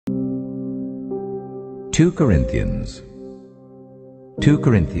2 Corinthians. 2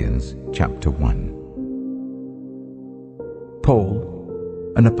 Corinthians chapter 1.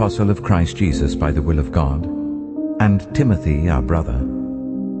 Paul, an apostle of Christ Jesus by the will of God, and Timothy our brother,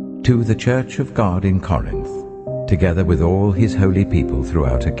 to the church of God in Corinth, together with all his holy people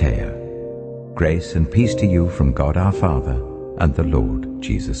throughout Achaia. Grace and peace to you from God our Father and the Lord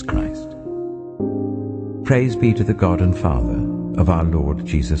Jesus Christ. Praise be to the God and Father of our Lord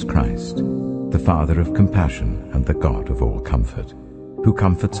Jesus Christ, the Father of compassion and the God of all comfort, who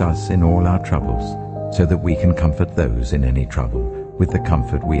comforts us in all our troubles, so that we can comfort those in any trouble with the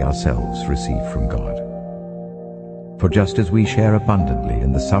comfort we ourselves receive from God. For just as we share abundantly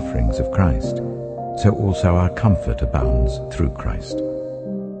in the sufferings of Christ, so also our comfort abounds through Christ.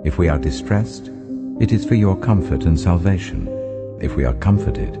 If we are distressed, it is for your comfort and salvation. If we are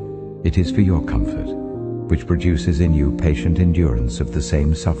comforted, it is for your comfort, which produces in you patient endurance of the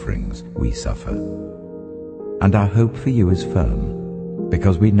same sufferings we suffer. And our hope for you is firm,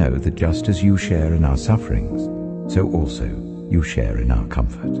 because we know that just as you share in our sufferings, so also you share in our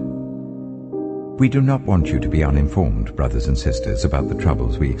comfort. We do not want you to be uninformed, brothers and sisters, about the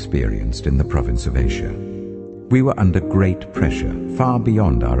troubles we experienced in the province of Asia. We were under great pressure, far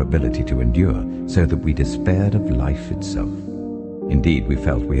beyond our ability to endure, so that we despaired of life itself. Indeed, we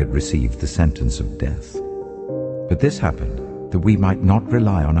felt we had received the sentence of death. But this happened that we might not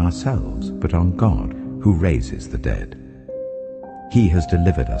rely on ourselves, but on God, who raises the dead. He has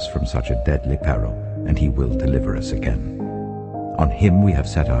delivered us from such a deadly peril, and he will deliver us again. On him we have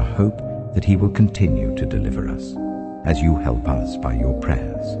set our hope that he will continue to deliver us, as you help us by your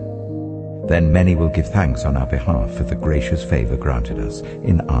prayers. Then many will give thanks on our behalf for the gracious favor granted us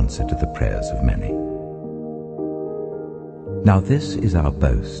in answer to the prayers of many. Now this is our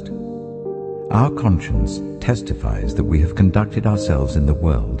boast. Our conscience testifies that we have conducted ourselves in the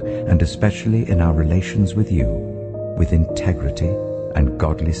world, and especially in our relations with you, with integrity and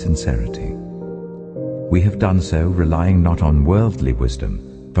godly sincerity. We have done so relying not on worldly wisdom,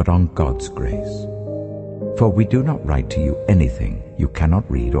 but on God's grace. For we do not write to you anything you cannot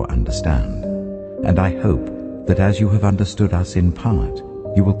read or understand. And I hope that as you have understood us in part,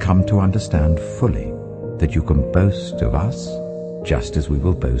 you will come to understand fully that you can boast of us just as we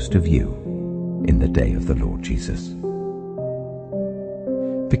will boast of you in the day of the Lord Jesus.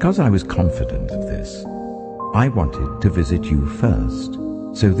 Because I was confident of this, I wanted to visit you first,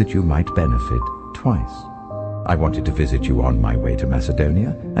 so that you might benefit twice. I wanted to visit you on my way to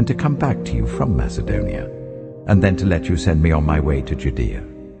Macedonia, and to come back to you from Macedonia, and then to let you send me on my way to Judea.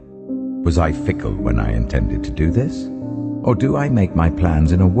 Was I fickle when I intended to do this? Or do I make my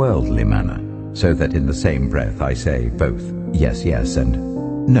plans in a worldly manner, so that in the same breath I say both yes, yes,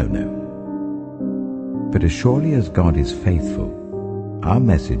 and no, no? But as surely as God is faithful, our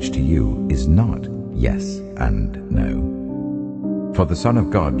message to you is not yes and no. For the Son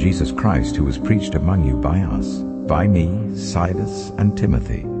of God, Jesus Christ, who was preached among you by us, by me, Silas, and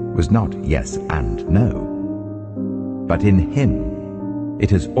Timothy, was not yes and no. But in him it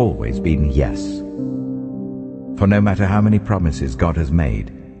has always been yes. For no matter how many promises God has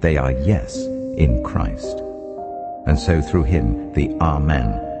made, they are yes in Christ. And so through him the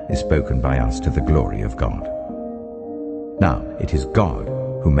Amen is spoken by us to the glory of God. Now it is God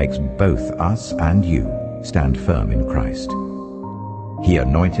who makes both us and you stand firm in Christ. He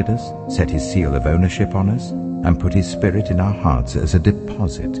anointed us, set his seal of ownership on us, and put his Spirit in our hearts as a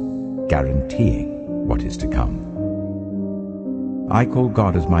deposit, guaranteeing what is to come. I call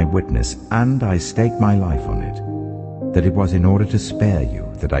God as my witness, and I stake my life on it, that it was in order to spare you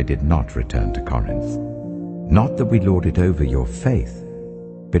that I did not return to Corinth. Not that we lord it over your faith,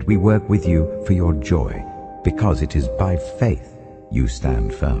 but we work with you for your joy, because it is by faith you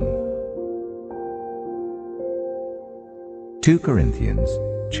stand firm. 2 Corinthians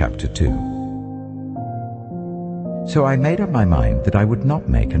chapter 2. So I made up my mind that I would not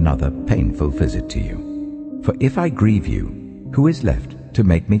make another painful visit to you. For if I grieve you, who is left to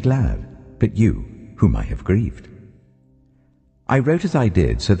make me glad, but you, whom I have grieved? I wrote as I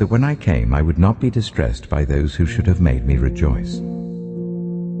did, so that when I came I would not be distressed by those who should have made me rejoice.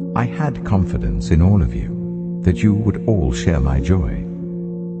 I had confidence in all of you, that you would all share my joy.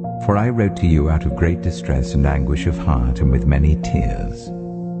 For I wrote to you out of great distress and anguish of heart and with many tears,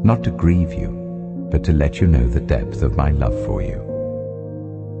 not to grieve you, but to let you know the depth of my love for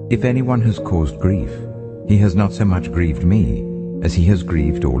you. If anyone has caused grief, he has not so much grieved me as he has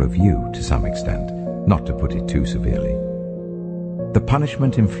grieved all of you to some extent, not to put it too severely. The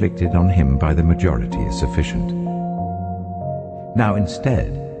punishment inflicted on him by the majority is sufficient. Now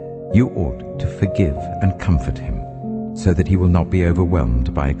instead, you ought to forgive and comfort him, so that he will not be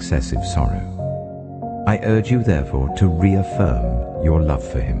overwhelmed by excessive sorrow. I urge you therefore to reaffirm your love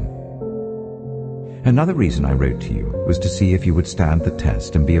for him. Another reason I wrote to you was to see if you would stand the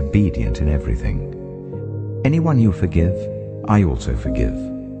test and be obedient in everything. Anyone you forgive, I also forgive.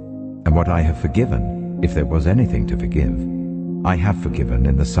 And what I have forgiven, if there was anything to forgive, I have forgiven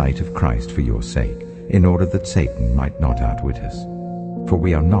in the sight of Christ for your sake, in order that Satan might not outwit us. For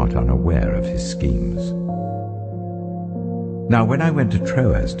we are not unaware of his schemes. Now when I went to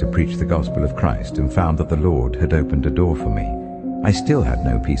Troas to preach the gospel of Christ and found that the Lord had opened a door for me, I still had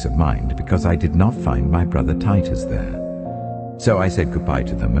no peace of mind because I did not find my brother Titus there. So I said goodbye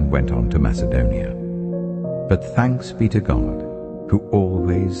to them and went on to Macedonia. But thanks be to God, who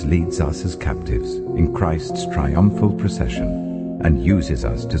always leads us as captives in Christ's triumphal procession and uses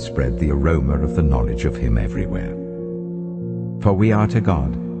us to spread the aroma of the knowledge of him everywhere. For we are to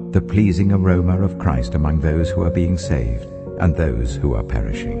God the pleasing aroma of Christ among those who are being saved and those who are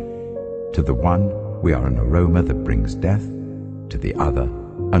perishing. To the one we are an aroma that brings death, to the other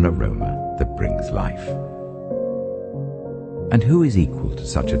an aroma that brings life. And who is equal to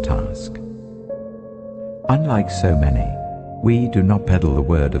such a task? Unlike so many, we do not peddle the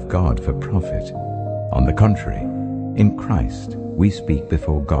word of God for profit. On the contrary, in Christ we speak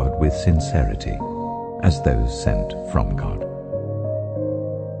before God with sincerity, as those sent from God.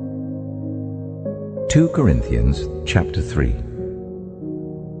 2 Corinthians chapter 3.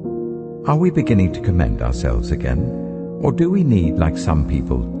 Are we beginning to commend ourselves again? Or do we need, like some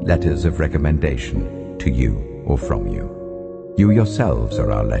people, letters of recommendation to you or from you? You yourselves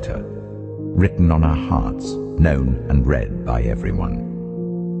are our letter, written on our hearts, known and read by everyone.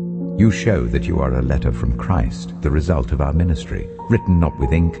 You show that you are a letter from Christ, the result of our ministry, written not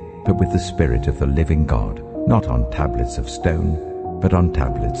with ink, but with the Spirit of the living God, not on tablets of stone, but on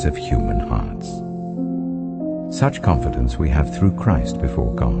tablets of human hearts. Such confidence we have through Christ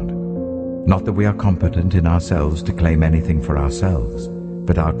before God. Not that we are competent in ourselves to claim anything for ourselves,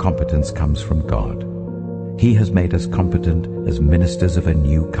 but our competence comes from God. He has made us competent as ministers of a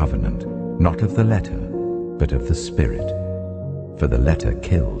new covenant, not of the letter, but of the Spirit. For the letter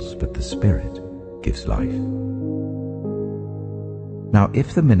kills, but the Spirit gives life. Now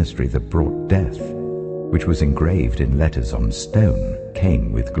if the ministry that brought death, which was engraved in letters on stone,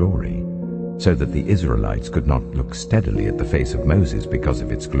 came with glory, so that the Israelites could not look steadily at the face of Moses because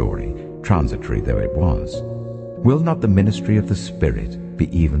of its glory, transitory though it was, will not the ministry of the Spirit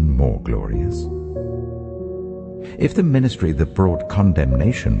be even more glorious? If the ministry that brought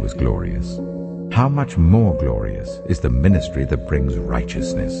condemnation was glorious, how much more glorious is the ministry that brings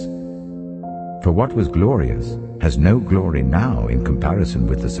righteousness? For what was glorious has no glory now in comparison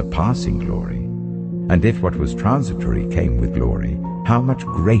with the surpassing glory. And if what was transitory came with glory, how much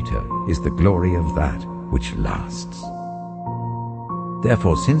greater is the glory of that which lasts?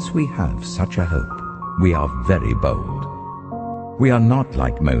 Therefore, since we have such a hope, we are very bold. We are not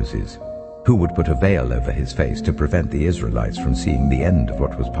like Moses, who would put a veil over his face to prevent the Israelites from seeing the end of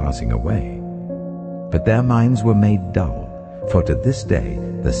what was passing away. But their minds were made dull, for to this day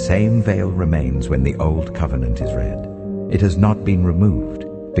the same veil remains when the old covenant is read. It has not been removed,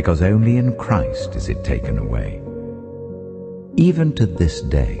 because only in Christ is it taken away. Even to this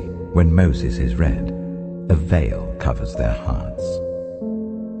day, when Moses is read, a veil covers their hearts.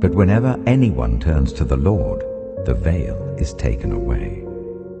 But whenever anyone turns to the Lord, the veil is taken away.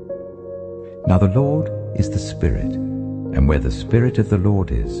 Now the Lord is the Spirit, and where the Spirit of the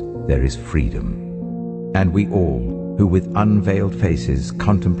Lord is, there is freedom. And we all, who with unveiled faces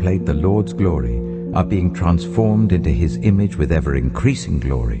contemplate the Lord's glory, are being transformed into his image with ever-increasing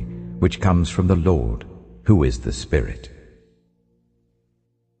glory, which comes from the Lord, who is the Spirit.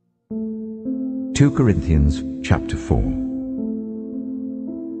 2 Corinthians chapter 4.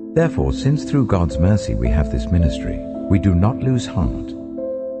 Therefore, since through God's mercy we have this ministry, we do not lose heart.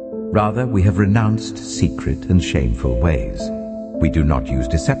 Rather, we have renounced secret and shameful ways. We do not use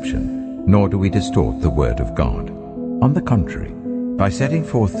deception, nor do we distort the word of God. On the contrary, by setting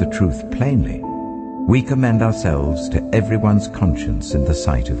forth the truth plainly, we commend ourselves to everyone's conscience in the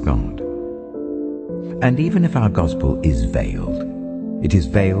sight of God. And even if our gospel is veiled, it is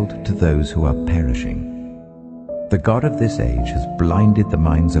veiled to those who are perishing. The God of this age has blinded the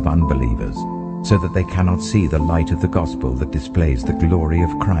minds of unbelievers, so that they cannot see the light of the gospel that displays the glory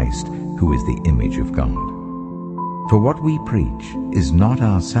of Christ, who is the image of God. For what we preach is not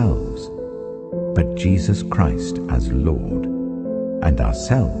ourselves, but Jesus Christ as Lord, and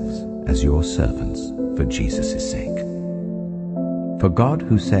ourselves as your servants for Jesus' sake. For God,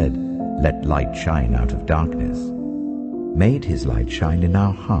 who said, "Let light shine out of darkness," made his light shine in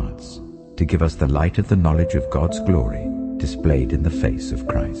our hearts to give us the light of the knowledge of God's glory displayed in the face of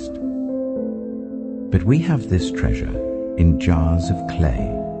Christ. But we have this treasure in jars of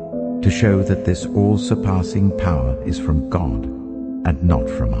clay, to show that this all-surpassing power is from God and not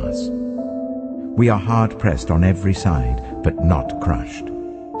from us. We are hard-pressed on every side, but not crushed,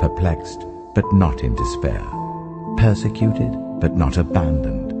 perplexed, but not in despair, persecuted, but not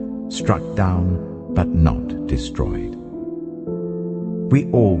abandoned, struck down, but not destroyed. We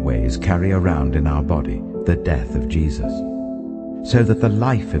always carry around in our body the death of Jesus, so that the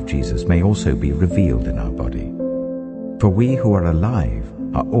life of Jesus may also be revealed in our body. For we who are alive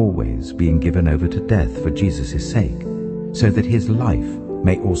are always being given over to death for Jesus' sake, so that his life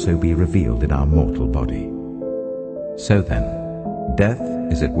may also be revealed in our mortal body. So then, death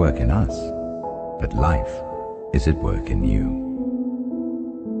is at work in us, but life is at work in you.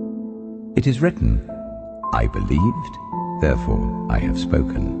 It is written, I believed, therefore I have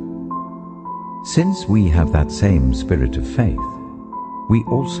spoken. Since we have that same spirit of faith, we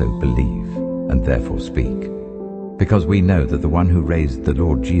also believe and therefore speak, because we know that the one who raised the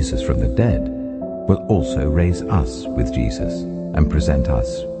Lord Jesus from the dead will also raise us with Jesus and present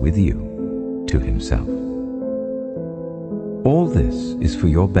us with you to himself. All this is for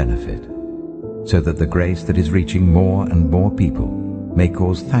your benefit, so that the grace that is reaching more and more people may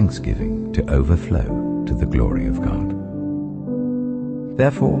cause thanksgiving to overflow to the glory of God.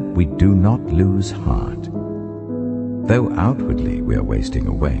 Therefore we do not lose heart. Though outwardly we are wasting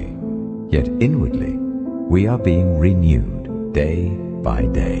away, yet inwardly we are being renewed day by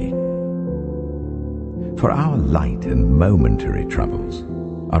day. For our light and momentary troubles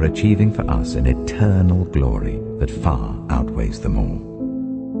are achieving for us an eternal glory that far outweighs them all.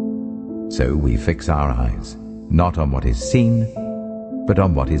 So we fix our eyes not on what is seen, but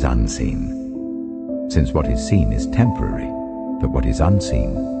on what is unseen, since what is seen is temporary, but what is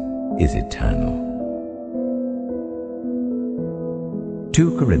unseen is eternal.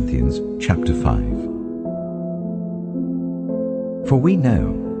 2 Corinthians chapter 5. For we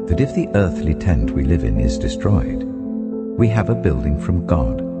know that if the earthly tent we live in is destroyed, we have a building from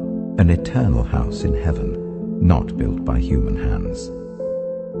God, an eternal house in heaven, not built by human hands.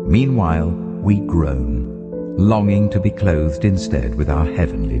 Meanwhile we groan, longing to be clothed instead with our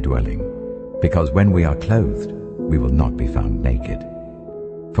heavenly dwelling, because when we are clothed, we will not be found naked.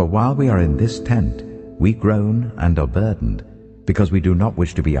 For while we are in this tent, we groan and are burdened, because we do not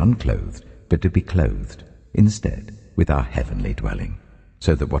wish to be unclothed, but to be clothed instead with our heavenly dwelling,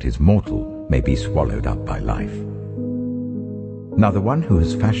 so that what is mortal may be swallowed up by life. Now the one who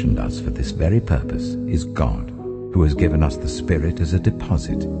has fashioned us for this very purpose is God, who has given us the Spirit as a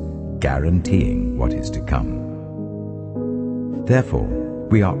deposit, guaranteeing what is to come. Therefore,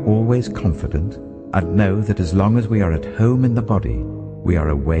 we are always confident and know that as long as we are at home in the body, we are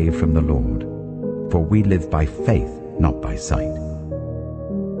away from the Lord, for we live by faith, not by sight.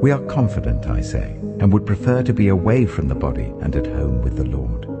 We are confident, I say, and would prefer to be away from the body and at home with the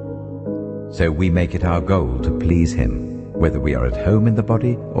Lord. So we make it our goal to please him, whether we are at home in the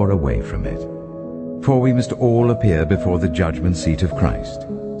body or away from it. For we must all appear before the judgment seat of Christ,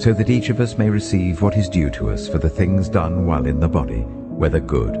 so that each of us may receive what is due to us for the things done while in the body, whether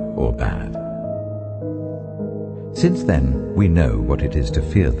good or bad. Since then we know what it is to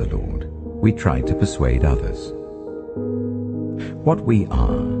fear the Lord, we try to persuade others. What we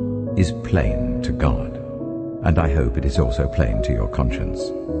are is plain to God, and I hope it is also plain to your conscience.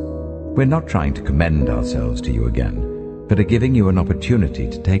 We're not trying to commend ourselves to you again, but are giving you an opportunity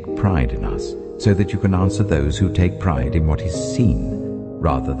to take pride in us, so that you can answer those who take pride in what is seen,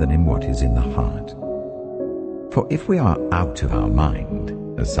 rather than in what is in the heart. For if we are out of our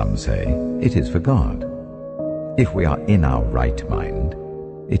mind, as some say, it is for God. If we are in our right mind,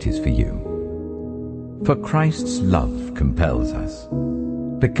 it is for you. For Christ's love compels us,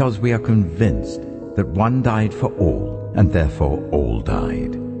 because we are convinced that one died for all, and therefore all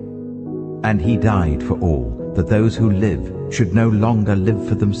died. And he died for all, that those who live should no longer live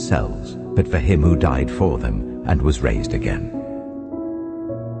for themselves, but for him who died for them and was raised again.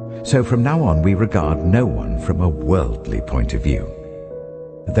 So from now on we regard no one from a worldly point of view.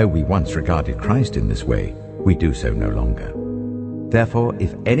 Though we once regarded Christ in this way, we do so no longer. Therefore,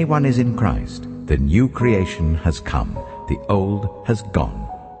 if anyone is in Christ, the new creation has come, the old has gone,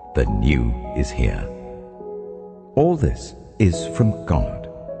 the new is here. All this is from God,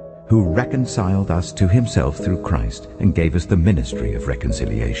 who reconciled us to himself through Christ and gave us the ministry of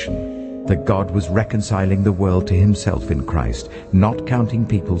reconciliation, that God was reconciling the world to himself in Christ, not counting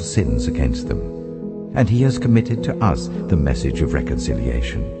people's sins against them. And he has committed to us the message of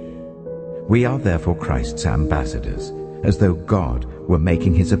reconciliation. We are therefore Christ's ambassadors, as though God were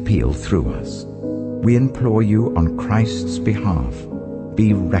making his appeal through us. We implore you on Christ's behalf,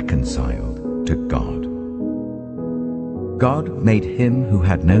 be reconciled to God. God made him who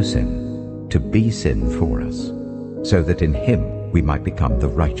had no sin to be sin for us, so that in him we might become the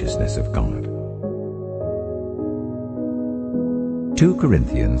righteousness of God. 2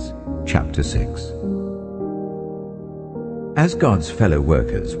 Corinthians chapter 6. As God's fellow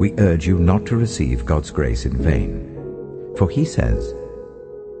workers, we urge you not to receive God's grace in vain. For he says,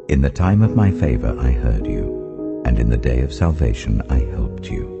 "In the time of my favor I heard you, and in the day of salvation I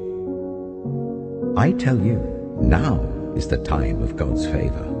helped you." I tell you, now is the time of God's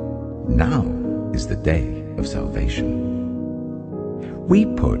favor. Now is the day of salvation. We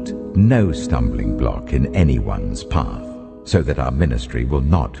put no stumbling block in anyone's path, so that our ministry will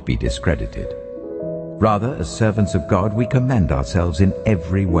not be discredited. Rather, as servants of God, we commend ourselves in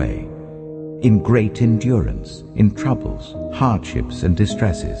every way, in great endurance, in troubles, hardships, and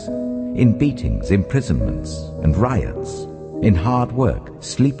distresses, in beatings, imprisonments, and riots, in hard work,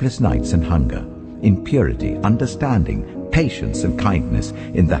 sleepless nights and hunger, in purity, understanding, patience, and kindness,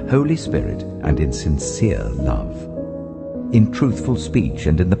 in the Holy Spirit, and in sincere love, in truthful speech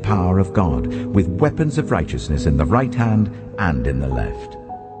and in the power of God, with weapons of righteousness in the right hand and in the left,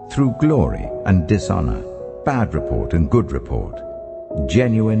 through glory and dishonor, bad report and good report,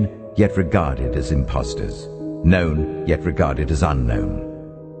 genuine yet regarded as impostors, known yet regarded as unknown,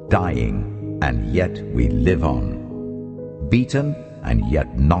 dying and yet we live on, beaten and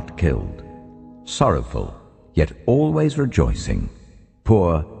yet not killed, sorrowful yet always rejoicing,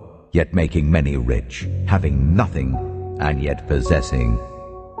 poor yet making many rich, having nothing and yet possessing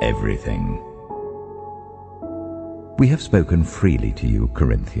everything. We have spoken freely to you,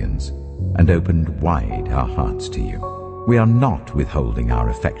 Corinthians, and opened wide our hearts to you. We are not withholding our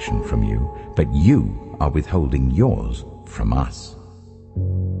affection from you, but you are withholding yours from us.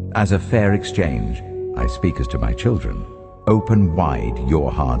 As a fair exchange, I speak as to my children, open wide your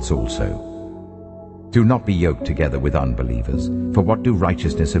hearts also. Do not be yoked together with unbelievers, for what do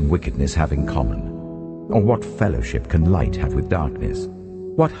righteousness and wickedness have in common? Or what fellowship can light have with darkness?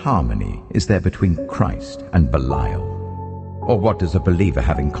 What harmony is there between Christ and Belial? Or what does a believer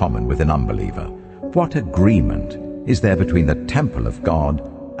have in common with an unbeliever? What agreement is there between the temple of God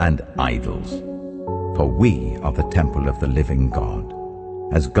and idols? For we are the temple of the living God.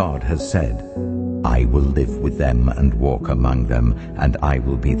 As God has said, "I will live with them and walk among them, and I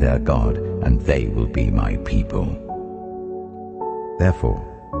will be their God, and they will be my people." Therefore,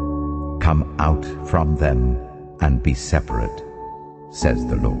 come out from them and be separate, says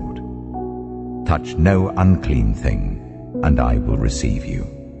the Lord. Touch no unclean thing, and I will receive you.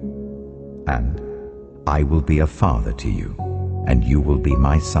 And I will be a father to you, and you will be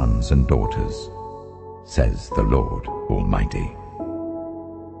my sons and daughters, says the Lord Almighty.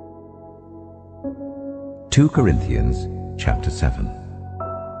 2 Corinthians chapter 7.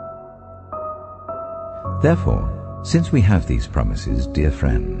 Therefore, since we have these promises, dear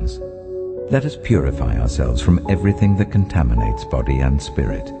friends, let us purify ourselves from everything that contaminates body and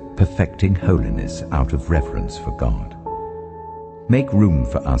spirit, perfecting holiness out of reverence for God. Make room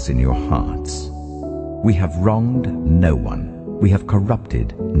for us in your hearts. We have wronged no one. We have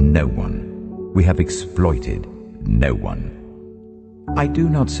corrupted no one. We have exploited no one. I do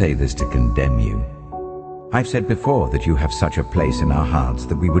not say this to condemn you. I've said before that you have such a place in our hearts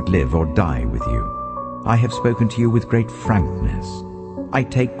that we would live or die with you. I have spoken to you with great frankness. I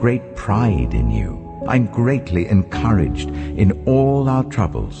take great pride in you. I'm greatly encouraged in all our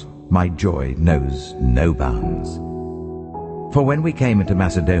troubles. My joy knows no bounds. For when we came into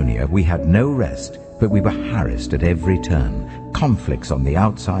Macedonia, we had no rest, but we were harassed at every turn, conflicts on the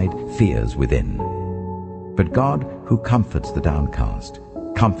outside, fears within. But God, who comforts the downcast,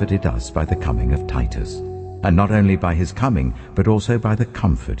 comforted us by the coming of Titus, and not only by his coming, but also by the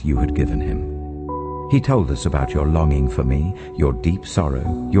comfort you had given him. He told us about your longing for me, your deep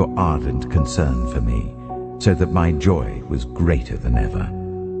sorrow, your ardent concern for me, so that my joy was greater than ever.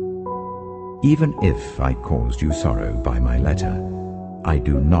 Even if I caused you sorrow by my letter, I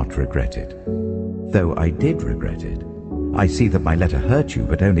do not regret it. Though I did regret it, I see that my letter hurt you,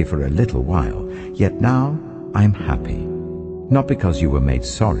 but only for a little while. Yet now I am happy, not because you were made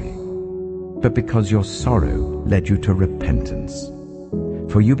sorry, but because your sorrow led you to repentance.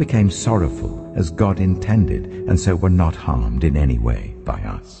 For you became sorrowful as God intended, and so were not harmed in any way by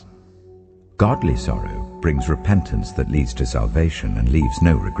us. Godly sorrow brings repentance that leads to salvation and leaves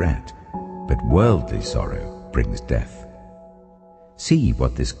no regret, but worldly sorrow brings death. See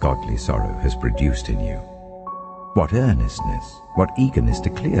what this godly sorrow has produced in you. What earnestness, what eagerness to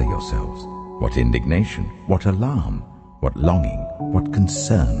clear yourselves, what indignation, what alarm, what longing, what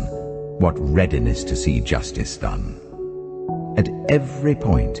concern, what readiness to see justice done. At every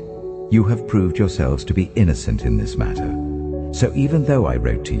point you have proved yourselves to be innocent in this matter, So even though I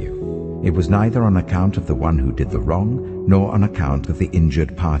wrote to you, it was neither on account of the one who did the wrong, nor on account of the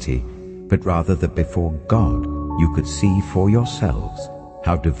injured party, but rather that before God you could see for yourselves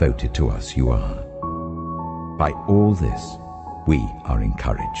how devoted to us you are. By all this, we are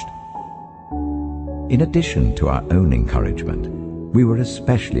encouraged. In addition to our own encouragement, we were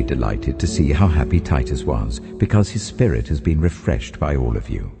especially delighted to see how happy Titus was, because his spirit has been refreshed by all of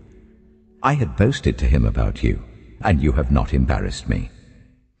you. I had boasted to him about you, and you have not embarrassed me.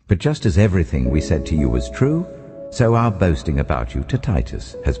 But just as everything we said to you was true, so our boasting about you to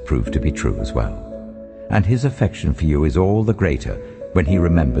Titus has proved to be true as well. And his affection for you is all the greater when he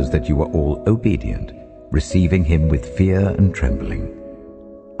remembers that you were all obedient, receiving him with fear and trembling.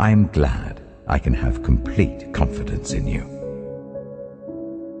 I am glad I can have complete confidence in you.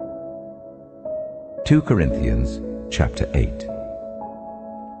 2 Corinthians chapter 8.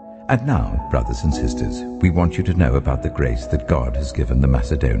 And now, brothers and sisters, we want you to know about the grace that God has given the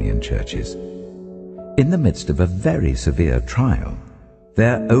Macedonian churches. In the midst of a very severe trial,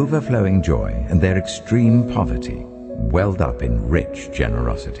 their overflowing joy and their extreme poverty welled up in rich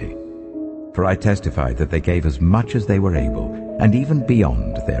generosity. For I testify that they gave as much as they were able, and even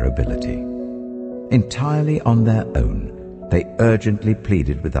beyond their ability. Entirely on their own, they urgently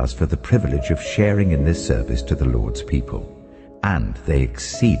pleaded with us for the privilege of sharing in this service to the Lord's people, and they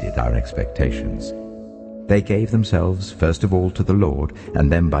exceeded our expectations. They gave themselves first of all to the Lord,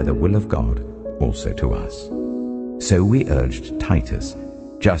 and then by the will of God also to us. So we urged Titus,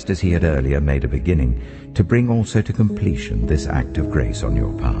 just as he had earlier made a beginning, to bring also to completion this act of grace on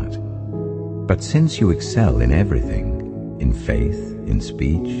your part. But since you excel in everything, in faith, in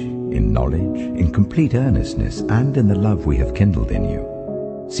speech, in knowledge, in complete earnestness, and in the love we have kindled in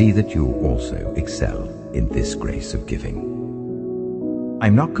you, see that you also excel in this grace of giving.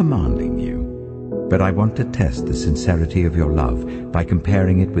 I'm not commanding you, but I want to test the sincerity of your love by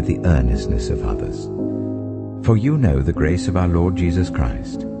comparing it with the earnestness of others. For you know the grace of our Lord Jesus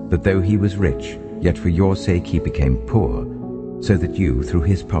Christ, that though he was rich, yet for your sake he became poor, so that you, through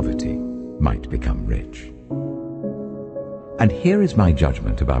his poverty, might become rich. And here is my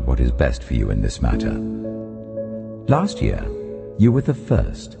judgment about what is best for you in this matter. Last year, you were the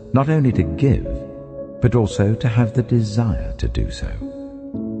first not only to give, but also to have the desire to do so.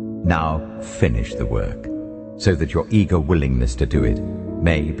 Now finish the work, so that your eager willingness to do it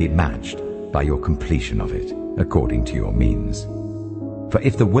may be matched by your completion of it, according to your means. For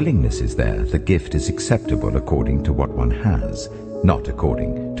if the willingness is there, the gift is acceptable according to what one has, not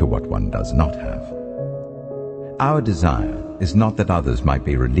according to what one does not have. Our desire is not that others might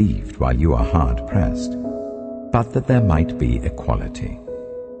be relieved while you are hard-pressed, but that there might be equality.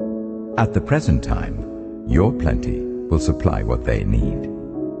 At the present time, your plenty will supply what they need,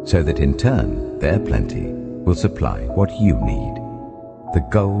 so that in turn their plenty will supply what you need. The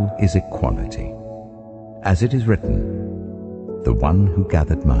goal is equality. As it is written, the one who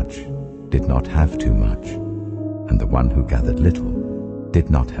gathered much did not have too much, and the one who gathered little did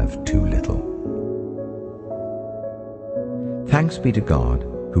not have too little. Thanks be to God,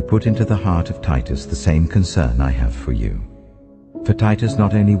 who put into the heart of Titus the same concern I have for you. For Titus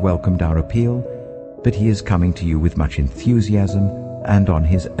not only welcomed our appeal, but he is coming to you with much enthusiasm and on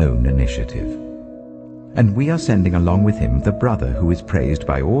his own initiative. And we are sending along with him the brother who is praised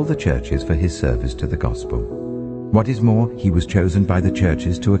by all the churches for his service to the gospel. What is more, he was chosen by the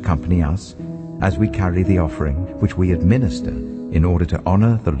churches to accompany us as we carry the offering which we administer in order to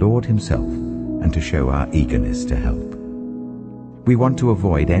honor the Lord himself and to show our eagerness to help. We want to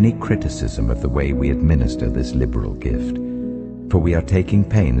avoid any criticism of the way we administer this liberal gift, for we are taking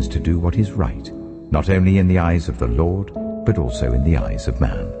pains to do what is right, not only in the eyes of the Lord, but also in the eyes of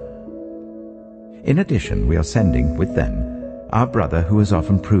man. In addition, we are sending with them our brother who has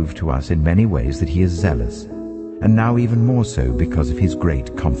often proved to us in many ways that he is zealous, and now even more so because of his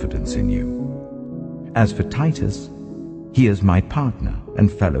great confidence in you. As for Titus, he is my partner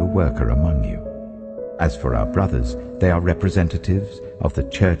and fellow worker among you. As for our brothers, they are representatives of the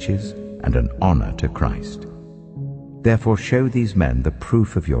churches and an honor to Christ. Therefore show these men the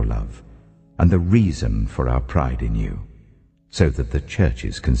proof of your love and the reason for our pride in you, so that the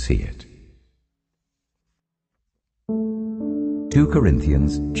churches can see it. 2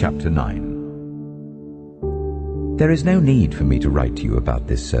 Corinthians chapter 9. There is no need for me to write to you about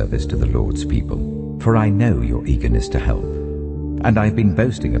this service to the Lord's people, for I know your eagerness to help. And I have been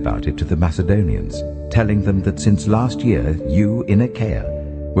boasting about it to the Macedonians, telling them that since last year you in Achaia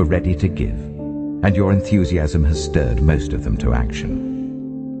were ready to give, and your enthusiasm has stirred most of them to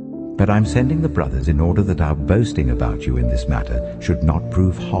action. But I'm sending the brothers in order that our boasting about you in this matter should not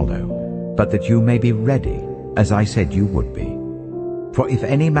prove hollow, but that you may be ready, as I said you would be, For if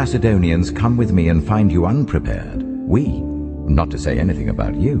any Macedonians come with me and find you unprepared, we, not to say anything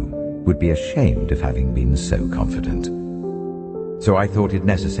about you, would be ashamed of having been so confident. So I thought it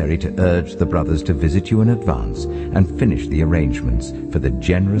necessary to urge the brothers to visit you in advance and finish the arrangements for the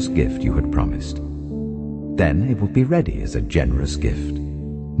generous gift you had promised. Then it will be ready as a generous gift,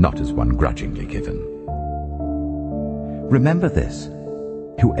 not as one grudgingly given. Remember this: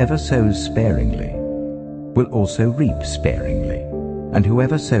 whoever sows sparingly will also reap sparingly, and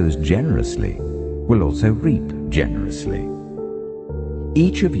whoever sows generously will also reap generously.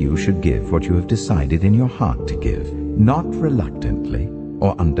 Each of you should give what you have decided in your heart to give, not reluctantly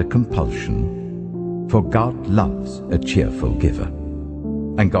or under compulsion, for God loves a cheerful giver.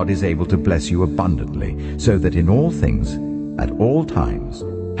 And God is able to bless you abundantly, so that in all things, at all times,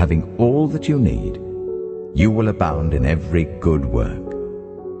 having all that you need, you will abound in every good work.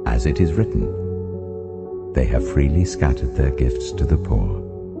 As it is written, "They have freely scattered their gifts to the poor.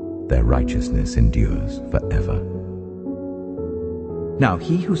 Their righteousness endures forever." Now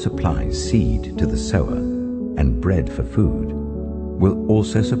he who supplies seed to the sower and bread for food will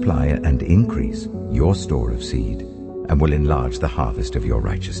also supply and increase your store of seed, and will enlarge the harvest of your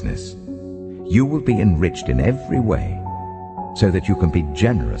righteousness. You will be enriched in every way, so that you can be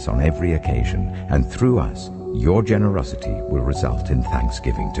generous on every occasion, and through us your generosity will result in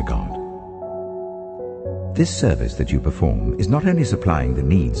thanksgiving to God. This service that you perform is not only supplying the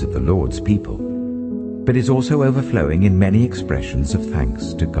needs of the Lord's people, but is also overflowing in many expressions of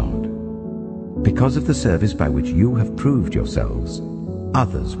thanks to God. Because of the service by which you have proved yourselves,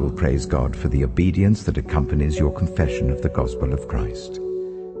 others will praise God for the obedience that accompanies your confession of the gospel of Christ,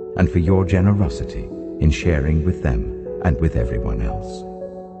 and for your generosity in sharing with them and with everyone else.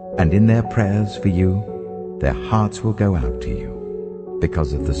 And in their prayers for you, their hearts will go out to you,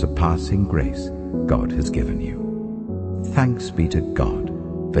 because of the surpassing grace God has given you. Thanks be to God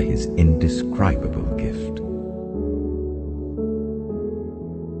for his indescribable gift.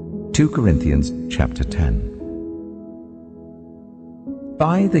 2 Corinthians chapter 10.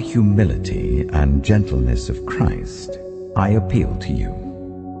 By the humility and gentleness of Christ, I appeal to you.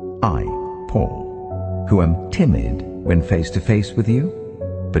 I, Paul, who am timid when face to face with you,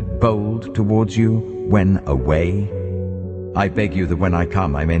 but bold towards you when away. I beg you that when I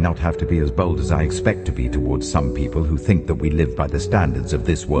come I may not have to be as bold as I expect to be towards some people who think that we live by the standards of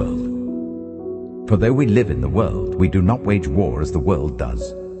this world. For though we live in the world, we do not wage war as the world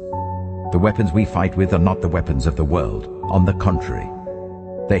does. The weapons we fight with are not the weapons of the world. On the contrary,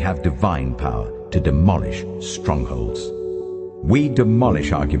 they have divine power to demolish strongholds. We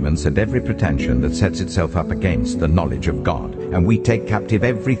demolish arguments and every pretension that sets itself up against the knowledge of God, and we take captive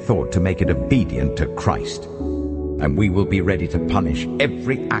every thought to make it obedient to Christ. And we will be ready to punish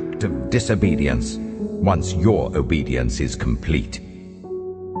every act of disobedience once your obedience is complete.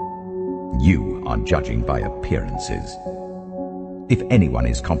 You are judging by appearances. If anyone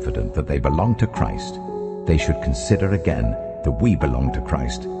is confident that they belong to Christ, they should consider again that we belong to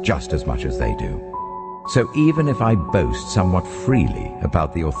Christ just as much as they do. So even if I boast somewhat freely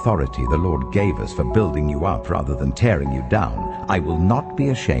about the authority the Lord gave us for building you up rather than tearing you down, I will not be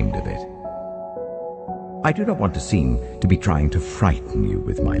ashamed of it. I do not want to seem to be trying to frighten you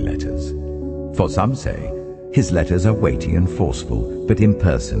with my letters. For some say, his letters are weighty and forceful, but in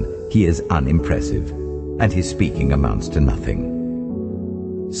person he is unimpressive, and his speaking amounts to nothing.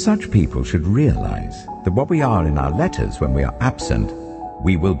 Such people should realize that what we are in our letters when we are absent,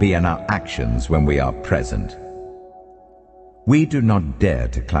 we will be in our actions when we are present. We do not dare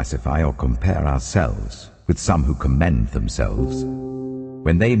to classify or compare ourselves with some who commend themselves.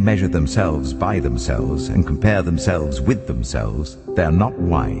 When they measure themselves by themselves and compare themselves with themselves, they are not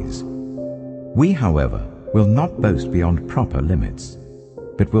wise. We, however, will not boast beyond proper limits,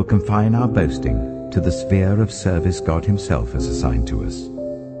 but will confine our boasting to the sphere of service God himself has assigned to us,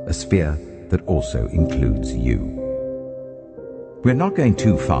 a sphere that also includes you. We're not going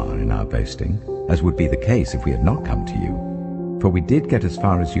too far in our boasting, as would be the case if we had not come to you, for we did get as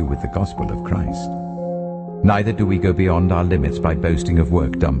far as you with the gospel of Christ. Neither do we go beyond our limits by boasting of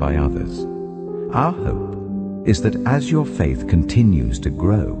work done by others. Our hope is that as your faith continues to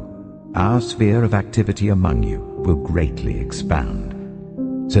grow, our sphere of activity among you will greatly expand,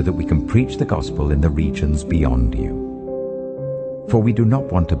 so that we can preach the gospel in the regions beyond you. For we do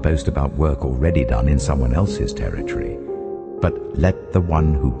not want to boast about work already done in someone else's territory, but let the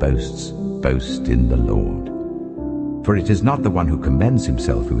one who boasts boast in the Lord. For it is not the one who commends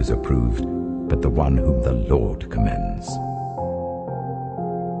himself who is approved, but the one whom the Lord commends.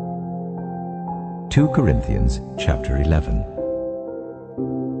 2 Corinthians chapter 11.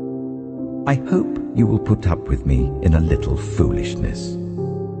 I hope you will put up with me in a little foolishness.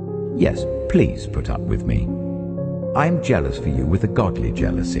 Yes, please put up with me. I am jealous for you with a godly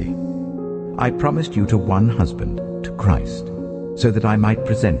jealousy. I promised you to one husband, to Christ, so that I might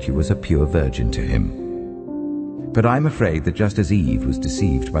present you as a pure virgin to him. But I am afraid that just as Eve was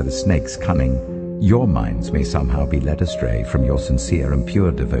deceived by the snake's cunning, your minds may somehow be led astray from your sincere and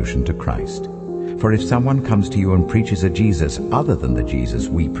pure devotion to Christ. For if someone comes to you and preaches a Jesus other than the Jesus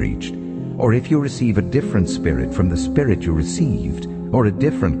we preached, or if you receive a different spirit from the spirit you received, or a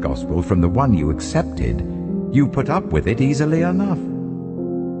different gospel from the one you accepted, you put up with it easily enough.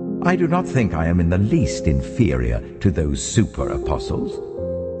 I do not think I am in the least inferior to those super apostles.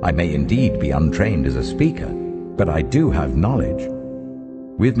 I may indeed be untrained as a speaker, but I do have knowledge.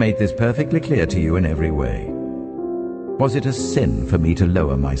 We've made this perfectly clear to you in every way. Was it a sin for me to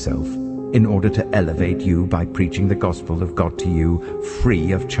lower myself in order to elevate you by preaching the gospel of God to you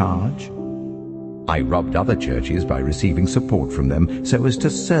free of charge? I robbed other churches by receiving support from them so as to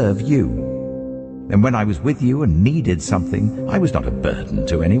serve you. And when I was with you and needed something, I was not a burden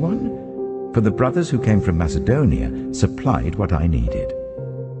to anyone, for the brothers who came from Macedonia supplied what I needed.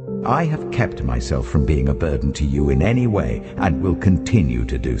 I have kept myself from being a burden to you in any way and will continue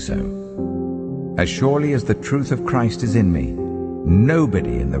to do so. As surely as the truth of Christ is in me,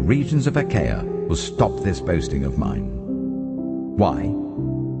 nobody in the regions of Achaia will stop this boasting of mine. Why?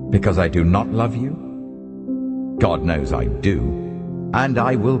 Because I do not love you? God knows I do, and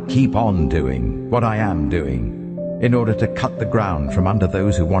I will keep on doing what I am doing in order to cut the ground from under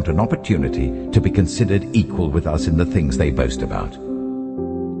those who want an opportunity to be considered equal with us in the things they boast about.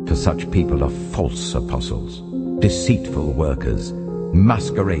 For such people are false apostles, deceitful workers,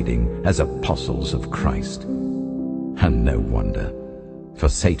 masquerading as apostles of Christ. And no wonder, for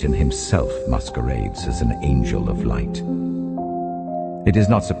Satan himself masquerades as an angel of light. It is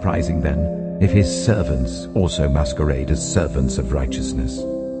not surprising, then, if his servants also masquerade as servants of righteousness.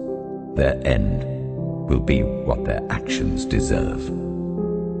 Their end will be what their actions deserve.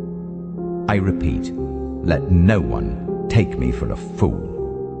 I repeat, let no one take me for a fool.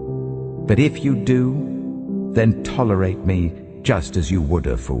 But if you do, then tolerate me just as you would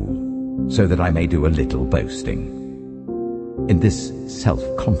a fool, so that I may do a little boasting. In this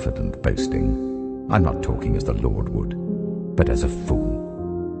self-confident boasting, I'm not talking as the Lord would, but as a fool.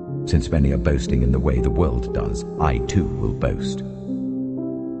 Since many are boasting in the way the world does, I too will boast.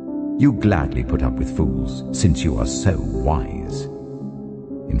 You gladly put up with fools, since you are so wise.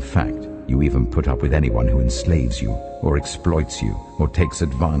 In fact, you even put up with anyone who enslaves you, or exploits you, or takes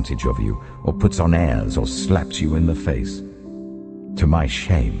advantage of you, or puts on airs, or slaps you in the face. To my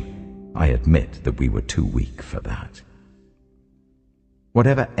shame, I admit that we were too weak for that.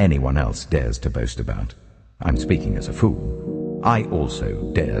 Whatever anyone else dares to boast about, I'm speaking as a fool, I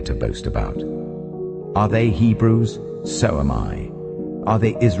also dare to boast about. Are they Hebrews? So am I. Are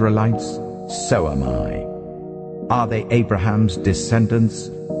they Israelites? So am I. Are they Abraham's descendants?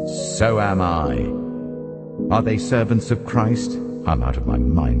 So am I. Are they servants of Christ? I'm out of my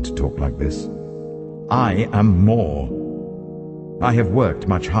mind to talk like this. I am more. I have worked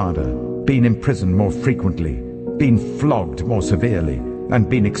much harder, been in prison more frequently, been flogged more severely, and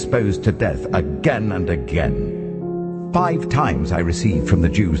been exposed to death again and again. 5 times I received from the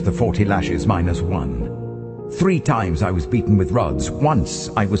Jews the 40 lashes minus 1. 3 times I was beaten with rods. Once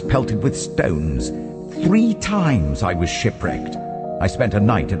I was pelted with stones. 3 times I was shipwrecked. I spent a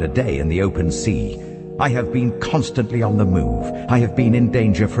night and a day in the open sea. I have been constantly on the move. I have been in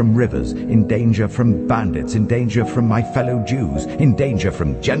danger from rivers, in danger from bandits, in danger from my fellow Jews, in danger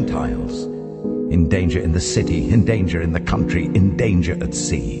from Gentiles, in danger in the city, in danger in the country, in danger at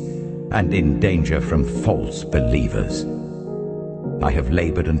sea, and in danger from false believers. I have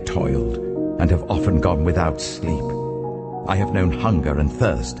labored and toiled, and have often gone without sleep. I have known hunger and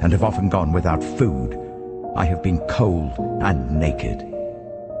thirst, and have often gone without food. I have been cold and naked.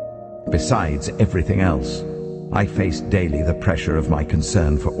 Besides everything else, I face daily the pressure of my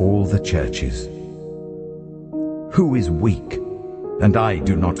concern for all the churches. Who is weak, and I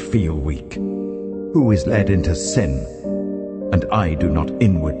do not feel weak? Who is led into sin, and I do not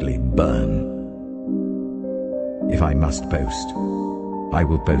inwardly burn? If I must boast, I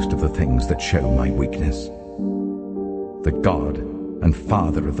will boast of the things that show my weakness. The God and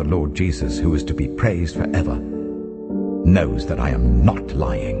Father of the Lord Jesus, who is to be praised forever, knows that I am not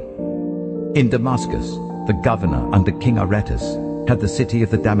lying. In Damascus, the governor under King Aretas had the city of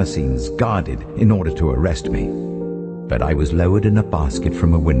the Damascenes guarded in order to arrest me. But I was lowered in a basket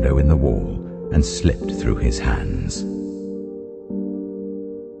from a window in the wall and slipped through his hands.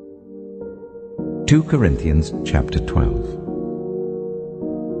 2 Corinthians chapter 12.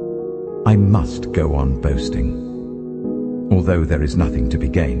 I must go on boasting. Although there is nothing to be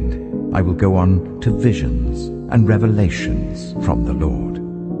gained, I will go on to visions and revelations from the Lord.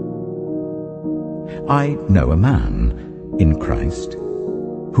 I know a man in Christ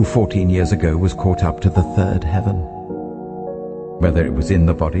who 14 years ago was caught up to the third heaven. Whether it was in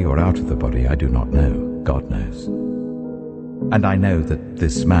the body or out of the body, I do not know. God knows. And I know that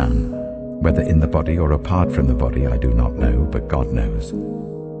this man, whether in the body or apart from the body, I do not know, but God knows,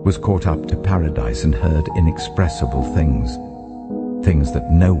 was caught up to paradise and heard inexpressible things, things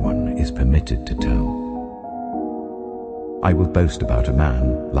that no one is permitted to tell. I will boast about a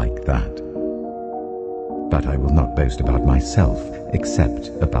man like that. But I will not boast about myself except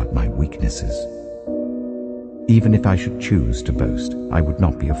about my weaknesses. Even if I should choose to boast, I would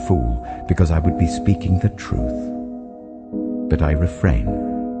not be a fool, because I would be speaking the truth. But I refrain,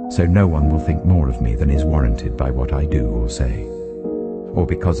 so no one will think more of me than is warranted by what I do or say, or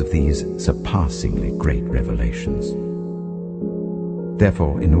because of these surpassingly great revelations.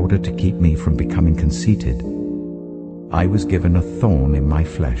 Therefore, in order to keep me from becoming conceited, I was given a thorn in my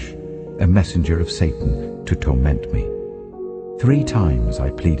flesh, a messenger of Satan to torment me. 3 times I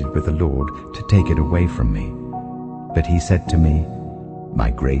pleaded with the Lord to take it away from me. But he said to me, "My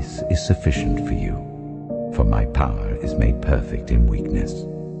grace is sufficient for you, for my power is made perfect in weakness."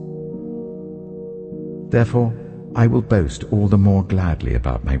 Therefore, I will boast all the more gladly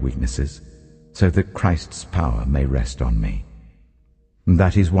about my weaknesses, so that Christ's power may rest on me. And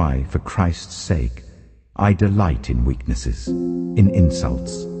that is why, for Christ's sake, I delight in weaknesses, in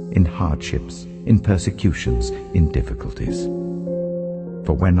insults, in hardships, in persecutions, in difficulties.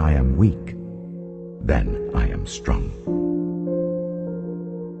 For when I am weak, then I am strong.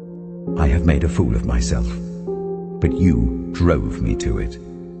 I have made a fool of myself, but you drove me to it.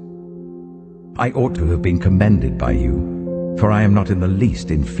 I ought to have been commended by you, for I am not in the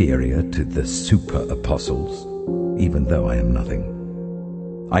least inferior to the super-apostles, even though I am nothing.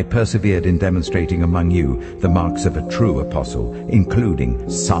 I persevered in demonstrating among you the marks of a true apostle, including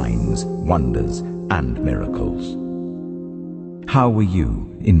signs, wonders, and miracles. How were you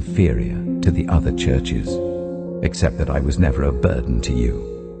inferior to the other churches, except that I was never a burden to you?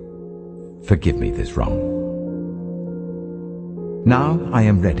 Forgive me this wrong. Now I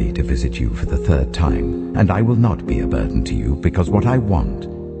am ready to visit you for the 3rd time, and I will not be a burden to you, because what I want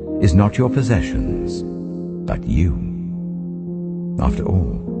is not your possessions, but you. After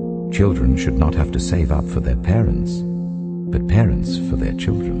all, children should not have to save up for their parents, but parents for their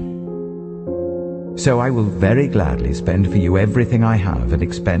children. So I will very gladly spend for you everything I have and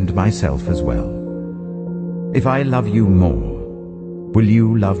expend myself as well. If I love you more, will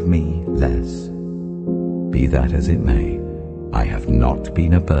you love me less? Be that as it may, I have not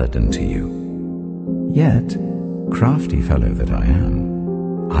been a burden to you. Yet, crafty fellow that I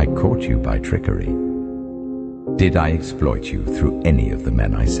am, I caught you by trickery. Did I exploit you through any of the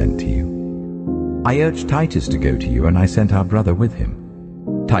men I sent to you? I urged Titus to go to you, and I sent our brother with him.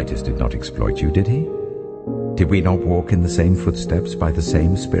 Titus did not exploit you, did he? Did we not walk in the same footsteps by the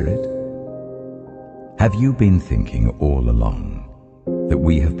same Spirit? Have you been thinking all along that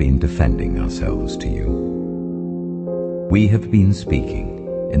we have been defending ourselves to you? We have been speaking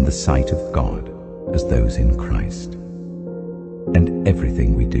in the sight of God as those in Christ. And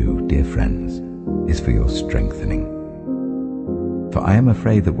everything we do, dear friends, is for your strengthening. For I am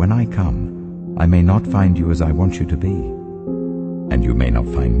afraid that when I come, I may not find you as I want you to be, and you may not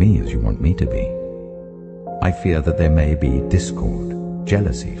find me as you want me to be. I fear that there may be discord,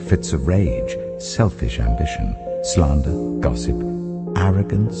 jealousy, fits of rage, selfish ambition, slander, gossip,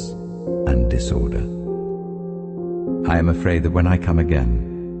 arrogance, and disorder. I am afraid that when I come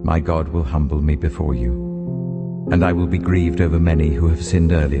again, my God will humble me before you, and I will be grieved over many who have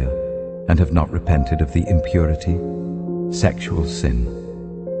sinned earlier and have not repented of the impurity, sexual sin,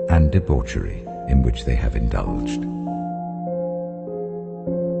 and debauchery in which they have indulged.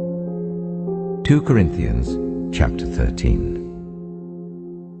 2 Corinthians chapter 13.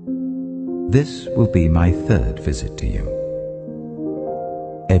 This will be my 3rd visit to you.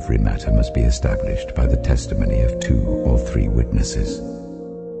 Every matter must be established by the testimony of 2 or 3 witnesses.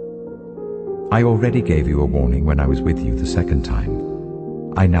 I already gave you a warning when I was with you the 2nd time.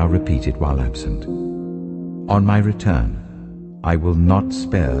 I now repeat it while absent. On my return, I will not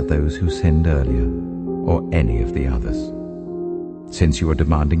spare those who sinned earlier, or any of the others, since you are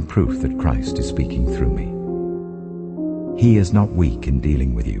demanding proof that Christ is speaking through me. He is not weak in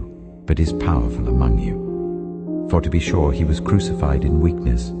dealing with you, but is powerful among you. For to be sure, he was crucified in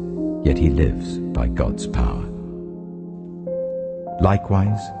weakness, yet he lives by God's power.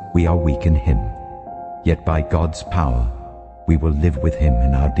 Likewise, we are weak in him, yet by God's power we will live with him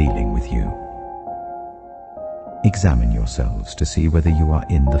in our dealing with you. Examine yourselves to see whether you are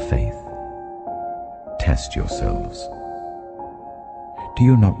in the faith. Test yourselves. Do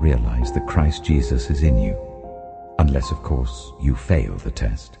you not realize that Christ Jesus is in you? Unless, of course, you fail the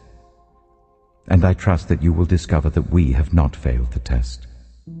test. And I trust that you will discover that we have not failed the test.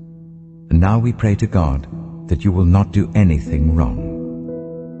 And now we pray to God that you will not do anything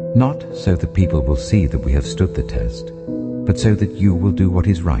wrong. Not so that people will see that we have stood the test, but so that you will do what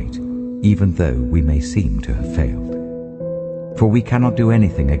is right, even though we may seem to have failed. For we cannot do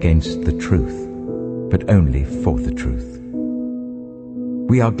anything against the truth, but only for the truth.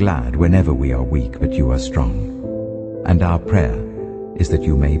 We are glad whenever we are weak, but you are strong, and our prayer is that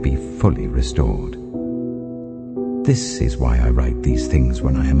you may be fully restored. This is why I write these things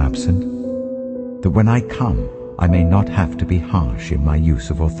when I am absent, that when I come, I may not have to be harsh in my use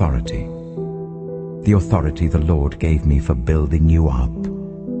of authority, the authority the Lord gave me for building you up,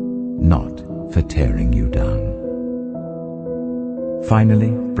 not for tearing you down. Finally,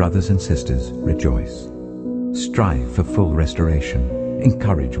 brothers and sisters, rejoice. Strive for full restoration.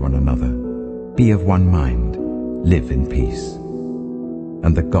 Encourage one another. Be of one mind. Live in peace.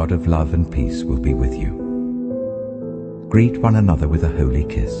 And the God of love and peace will be with you. Greet one another with a holy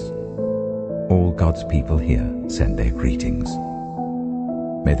kiss. All God's people here send their greetings.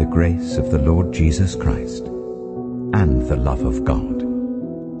 May the grace of the Lord Jesus Christ, and the love of God,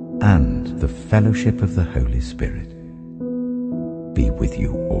 and the fellowship of the Holy Spirit be with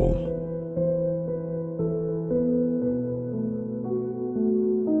you all.